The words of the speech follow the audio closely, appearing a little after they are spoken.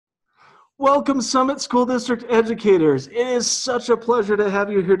Welcome, Summit School District educators. It is such a pleasure to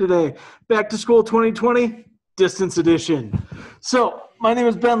have you here today. Back to School 2020, Distance Edition. So, my name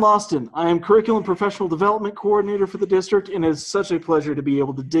is Ben Loston. I am Curriculum Professional Development Coordinator for the district, and it is such a pleasure to be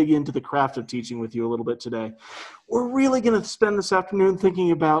able to dig into the craft of teaching with you a little bit today. We're really going to spend this afternoon thinking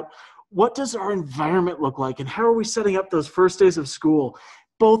about what does our environment look like, and how are we setting up those first days of school,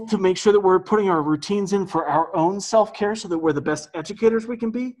 both to make sure that we're putting our routines in for our own self-care so that we're the best educators we can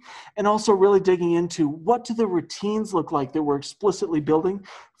be, and also really digging into what do the routines look like that we're explicitly building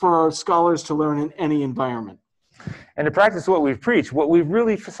for our scholars to learn in any environment. And to practice what we've preached, what we've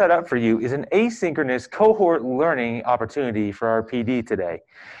really set up for you is an asynchronous cohort learning opportunity for our PD today.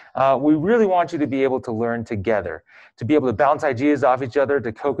 We really want you to be able to learn together, to be able to bounce ideas off each other,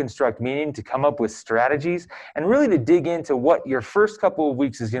 to co-construct meaning, to come up with strategies, and really to dig into what your first couple of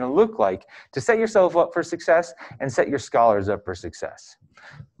weeks is going to look like to set yourself up for success and set your scholars up for success.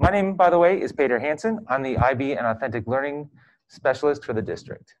 My name, by the way, is Peter Hansen. I'm the IB and Authentic Learning Specialist for the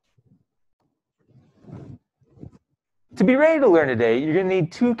district. To be ready to learn today, you're going to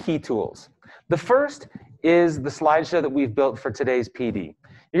need two key tools. The first is the slideshow that we've built for today's PD.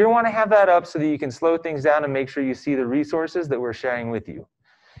 You're going to want to have that up so that you can slow things down and make sure you see the resources that we're sharing with you.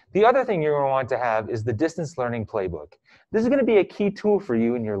 The other thing you're going to want to have is the distance learning playbook. This is going to be a key tool for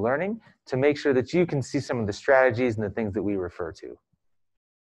you in your learning to make sure that you can see some of the strategies and the things that we refer to.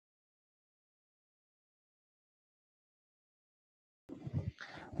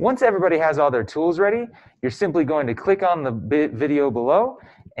 Once everybody has all their tools ready, you're simply going to click on the video below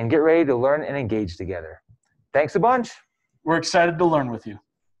and get ready to learn and engage together. Thanks a bunch. We're excited to learn with you.